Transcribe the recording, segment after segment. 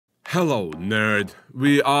Hello, nerd.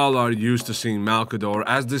 We all are used to seeing Malcador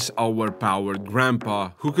as this overpowered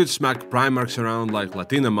grandpa who could smack Primarchs around like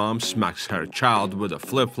Latina mom smacks her child with a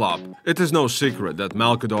flip-flop. It is no secret that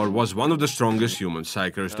Malcador was one of the strongest human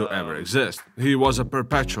psychers to ever exist. He was a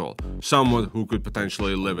perpetual, someone who could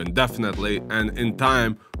potentially live indefinitely and in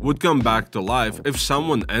time would come back to life if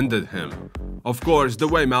someone ended him. Of course, the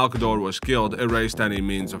way Malcador was killed erased any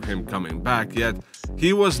means of him coming back, yet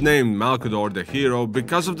he was named Malcador the Hero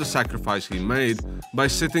because of the sacrifice he made by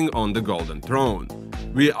sitting on the Golden Throne.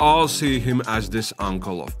 We all see him as this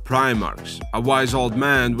uncle of Primarchs, a wise old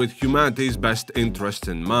man with humanity's best interests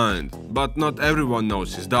in mind, but not everyone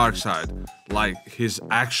knows his dark side, like his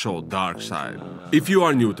actual dark side. If you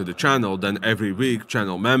are new to the channel, then every week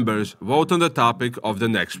channel members vote on the topic of the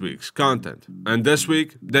next week's content. And this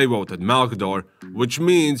week, they voted Malcador, which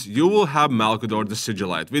means you will have Malcador The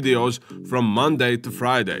Sigillite videos from Monday to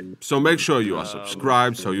Friday. So make sure you are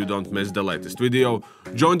subscribed so you don't miss the latest video,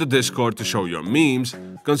 join the Discord to show your memes,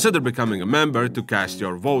 consider becoming a member to cast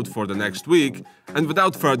your vote for the next week, and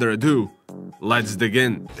without further ado, let's dig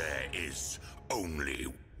in. There is only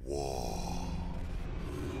war.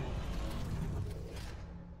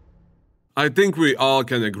 I think we all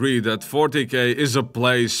can agree that 40K is a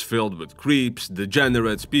place filled with creeps,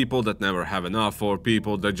 degenerates, people that never have enough, or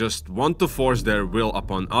people that just want to force their will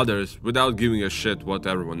upon others without giving a shit what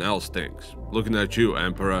everyone else thinks. Looking at you,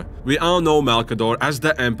 Emperor. We all know Malcador as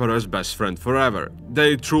the Emperor's best friend forever.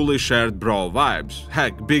 They truly shared bro vibes.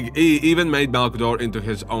 Heck, Big E even made Malcador into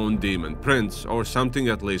his own demon prince, or something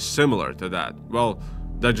at least similar to that. Well,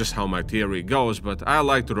 that's just how my theory goes, but I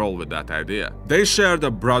like to roll with that idea. They shared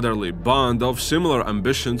a brotherly bond of similar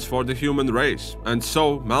ambitions for the human race, and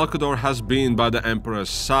so Malcador has been by the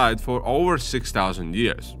Emperor's side for over 6,000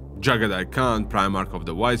 years. Jagadai Khan, Primarch of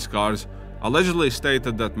the White Scars, allegedly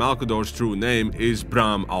stated that Malcador's true name is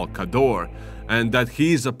Bram Al-Kador, and that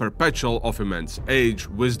he is a perpetual of immense age,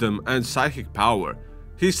 wisdom, and psychic power.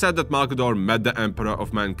 He said that Malcador met the Emperor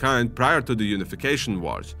of Mankind prior to the Unification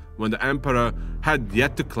Wars, when the Emperor had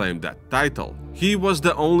yet to claim that title. He was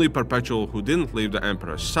the only perpetual who didn't leave the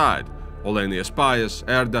Emperor's side. Olenius Pius,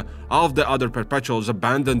 Erda, all of the other perpetuals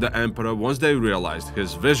abandoned the Emperor once they realized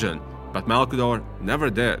his vision, but Malcador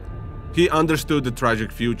never did. He understood the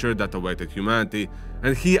tragic future that awaited humanity,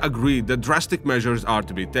 and he agreed that drastic measures are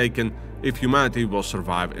to be taken if humanity will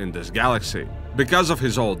survive in this galaxy. Because of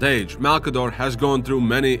his old age, Malcador has gone through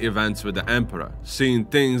many events with the Emperor, seen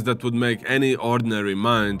things that would make any ordinary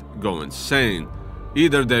mind go insane.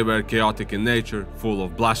 Either they were chaotic in nature, full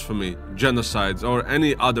of blasphemy, genocides, or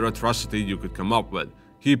any other atrocity you could come up with.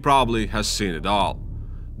 He probably has seen it all.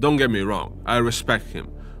 Don't get me wrong, I respect him,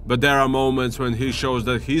 but there are moments when he shows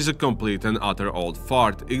that he's a complete and utter old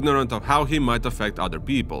fart, ignorant of how he might affect other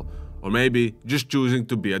people, or maybe just choosing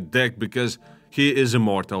to be a dick because he is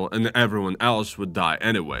immortal and everyone else would die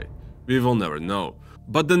anyway. We will never know.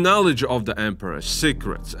 But the knowledge of the Emperor's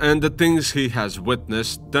secrets and the things he has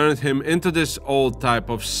witnessed turned him into this old type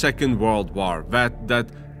of Second World War vet that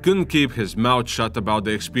couldn't keep his mouth shut about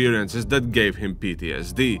the experiences that gave him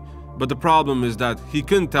PTSD. But the problem is that he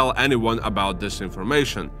couldn't tell anyone about this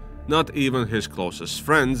information, not even his closest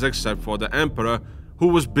friends except for the Emperor, who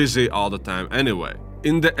was busy all the time anyway.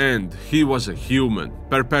 In the end, he was a human,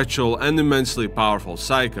 perpetual and immensely powerful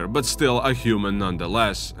psyker, but still a human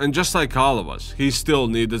nonetheless, and just like all of us, he still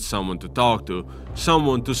needed someone to talk to,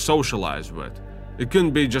 someone to socialize with. It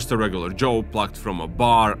couldn't be just a regular Joe plucked from a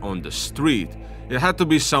bar on the street. It had to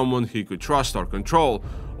be someone he could trust or control,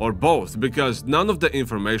 or both, because none of the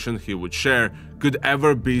information he would share could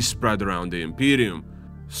ever be spread around the Imperium.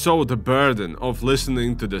 So the burden of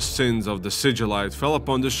listening to the sins of the Sigilite fell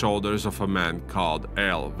upon the shoulders of a man called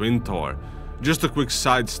El Wintor. Just a quick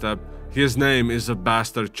sidestep, his name is a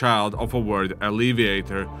bastard child of a word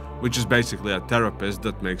alleviator, which is basically a therapist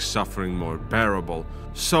that makes suffering more bearable.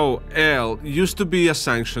 So El used to be a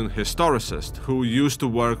sanctioned historicist who used to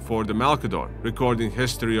work for the Malcador, recording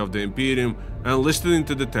history of the Imperium and listening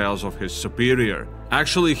to the tales of his superior.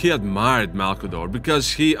 Actually, he admired Malcador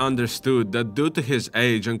because he understood that due to his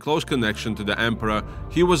age and close connection to the Emperor,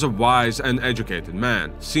 he was a wise and educated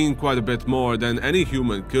man, seen quite a bit more than any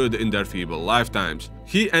human could in their feeble lifetimes.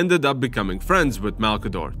 He ended up becoming friends with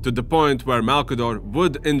Malcador, to the point where Malcador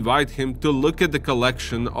would invite him to look at the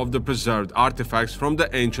collection of the preserved artifacts from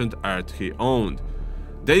the ancient Earth he owned.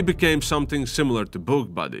 They became something similar to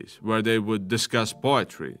book buddies, where they would discuss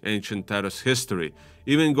poetry, ancient Terrace history,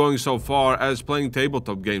 even going so far as playing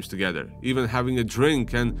tabletop games together, even having a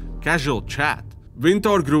drink and casual chat.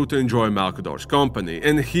 Vintor grew to enjoy Malcador's company,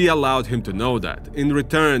 and he allowed him to know that. In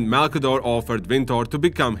return, Malcador offered Vintor to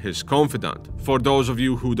become his confidant. For those of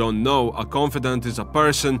you who don't know, a confidant is a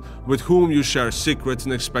person with whom you share secrets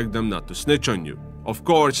and expect them not to snitch on you. Of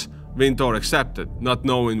course, Vintor accepted, not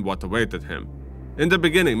knowing what awaited him. In the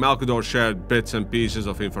beginning, Malcador shared bits and pieces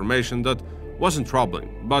of information that wasn't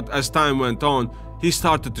troubling, but as time went on, he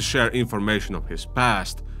started to share information of his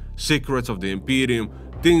past, secrets of the Imperium,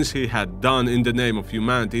 things he had done in the name of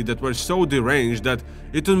humanity that were so deranged that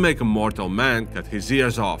it would make a mortal man cut his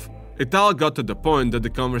ears off. It all got to the point that the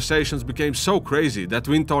conversations became so crazy that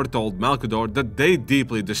Vintor told Malcador that they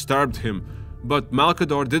deeply disturbed him, but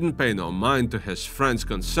Malcador didn't pay no mind to his friend's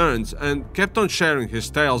concerns and kept on sharing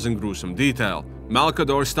his tales in gruesome detail.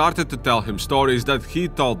 Malcador started to tell him stories that he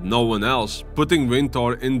told no one else, putting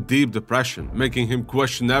Vintor in deep depression, making him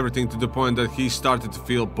question everything to the point that he started to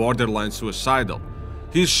feel borderline suicidal.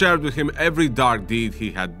 He shared with him every dark deed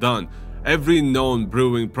he had done, every known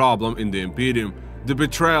brewing problem in the Imperium, the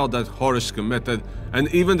betrayal that Horus committed,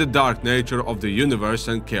 and even the dark nature of the universe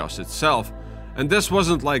and chaos itself. And this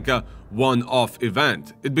wasn't like a one-off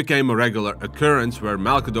event. It became a regular occurrence where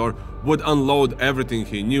Malcador would unload everything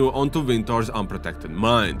he knew onto Vintor's unprotected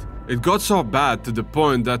mind. It got so bad to the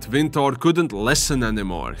point that Vintor couldn't listen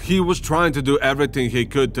anymore. He was trying to do everything he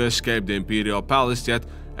could to escape the Imperial Palace, yet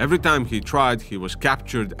every time he tried, he was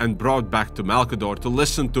captured and brought back to Malcador to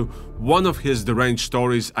listen to one of his deranged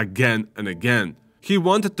stories again and again. He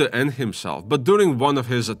wanted to end himself, but during one of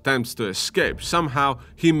his attempts to escape, somehow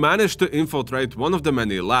he managed to infiltrate one of the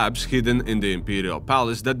many labs hidden in the Imperial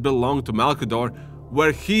Palace that belonged to Malcador,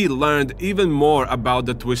 where he learned even more about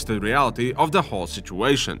the twisted reality of the whole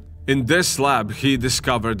situation. In this lab, he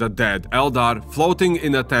discovered a dead Eldar floating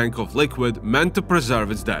in a tank of liquid meant to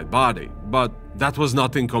preserve its dead body, but that was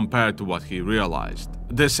nothing compared to what he realized.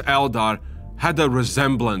 This Eldar had a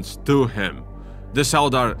resemblance to him. This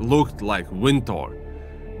Eldar looked like Vintor.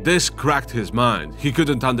 This cracked his mind. He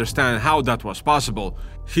couldn't understand how that was possible.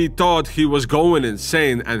 He thought he was going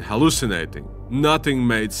insane and hallucinating. Nothing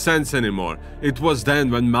made sense anymore. It was then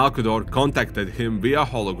when Malcador contacted him via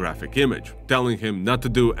holographic image, telling him not to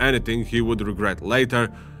do anything he would regret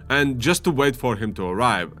later and just to wait for him to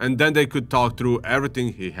arrive, and then they could talk through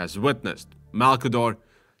everything he has witnessed. Malcador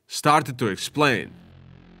started to explain.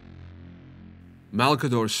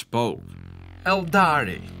 Malcador spoke.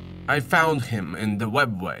 Eldari. I found him in the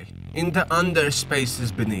webway, in the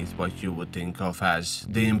underspaces beneath what you would think of as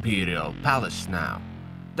the Imperial Palace now.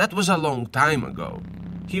 That was a long time ago.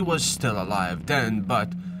 He was still alive then,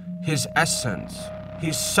 but his essence,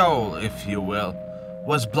 his soul, if you will,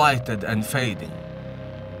 was blighted and fading.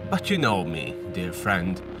 But you know me, dear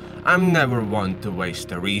friend. I'm never one to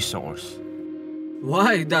waste a resource.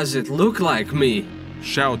 Why does it look like me?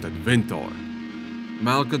 Shouted Vintor.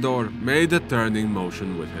 Malcador made a turning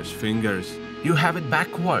motion with his fingers. You have it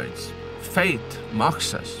backwards. Fate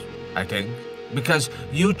mocks us, I think, because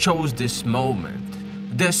you chose this moment,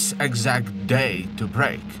 this exact day to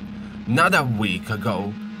break. Not a week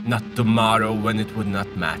ago, not tomorrow when it would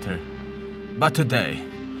not matter, but today.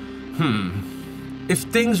 If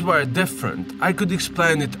things were different, I could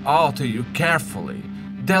explain it all to you carefully,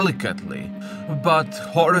 delicately, but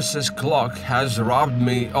Horus's clock has robbed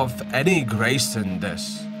me of any grace in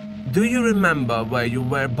this. Do you remember where you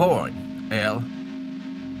were born, El?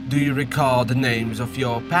 Do you recall the names of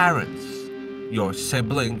your parents, your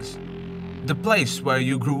siblings, the place where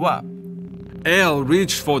you grew up? El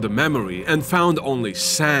reached for the memory and found only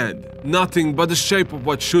sand, nothing but the shape of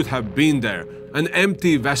what should have been there, an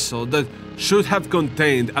empty vessel that should have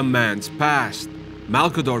contained a man's past.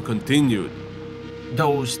 Malcador continued.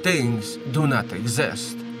 Those things do not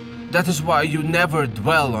exist. That is why you never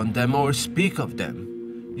dwell on them or speak of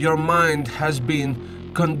them. Your mind has been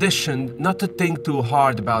conditioned not to think too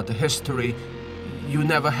hard about the history you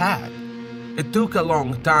never had. It took a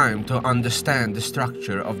long time to understand the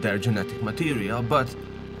structure of their genetic material, but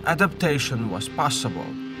adaptation was possible.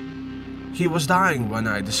 He was dying when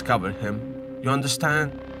I discovered him, you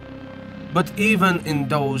understand? But even in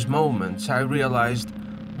those moments, I realized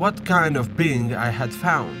what kind of being I had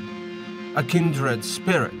found. A kindred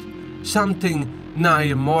spirit, something nigh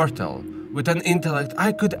immortal, with an intellect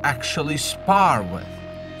I could actually spar with.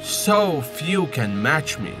 So few can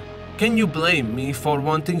match me. Can you blame me for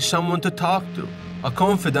wanting someone to talk to? A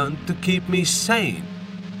confidant to keep me sane?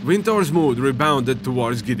 Vintor's mood rebounded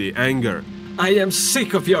towards giddy anger. I am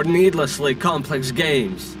sick of your needlessly complex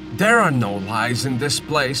games. There are no lies in this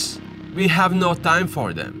place. We have no time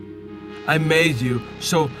for them. I made you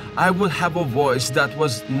so I would have a voice that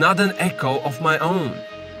was not an echo of my own.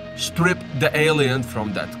 Strip the alien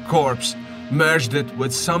from that corpse, merged it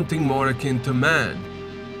with something more akin to man.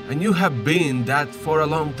 And you have been that for a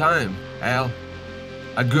long time, El.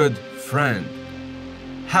 A good friend.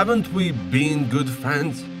 Haven't we been good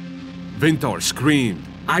friends? Vintor screamed.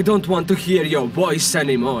 I don't want to hear your voice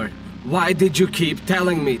anymore. Why did you keep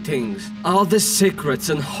telling me things? All the secrets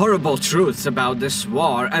and horrible truths about this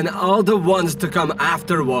war and all the ones to come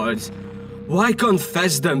afterwards. Why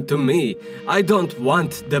confess them to me? I don't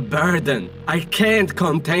want the burden. I can't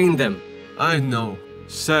contain them. I know,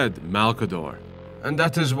 said Malcador. and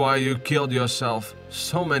that is why you killed yourself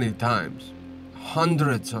so many times.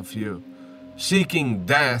 Hundreds of you, seeking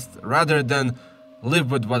death rather than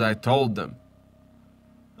live with what I told them.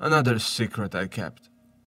 Another secret I kept.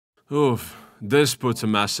 Oof, this puts a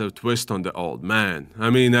massive twist on the old man. I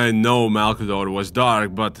mean, I know Malcador was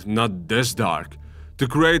dark, but not this dark. To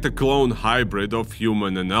create a clone hybrid of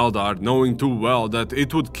human and Eldar, knowing too well that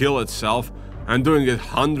it would kill itself, and doing it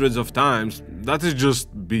hundreds of times, that is just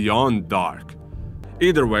beyond dark.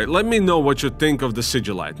 Either way, let me know what you think of the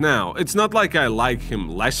Sigilite. Now, it's not like I like him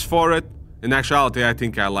less for it. In actuality, I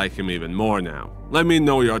think I like him even more now. Let me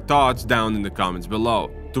know your thoughts down in the comments below.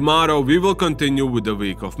 Tomorrow we will continue with the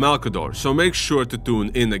week of Malcador, so make sure to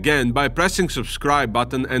tune in again by pressing subscribe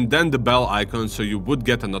button and then the bell icon so you would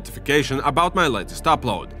get a notification about my latest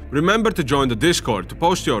upload. Remember to join the Discord to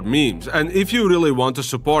post your memes, and if you really want to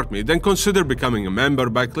support me, then consider becoming a member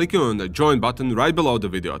by clicking on the join button right below the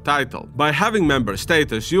video title. By having member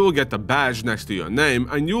status, you will get a badge next to your name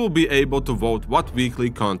and you will be able to vote what weekly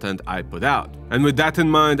content I put out. And with that in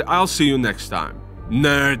mind, I'll see you next time.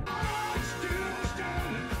 Nerd!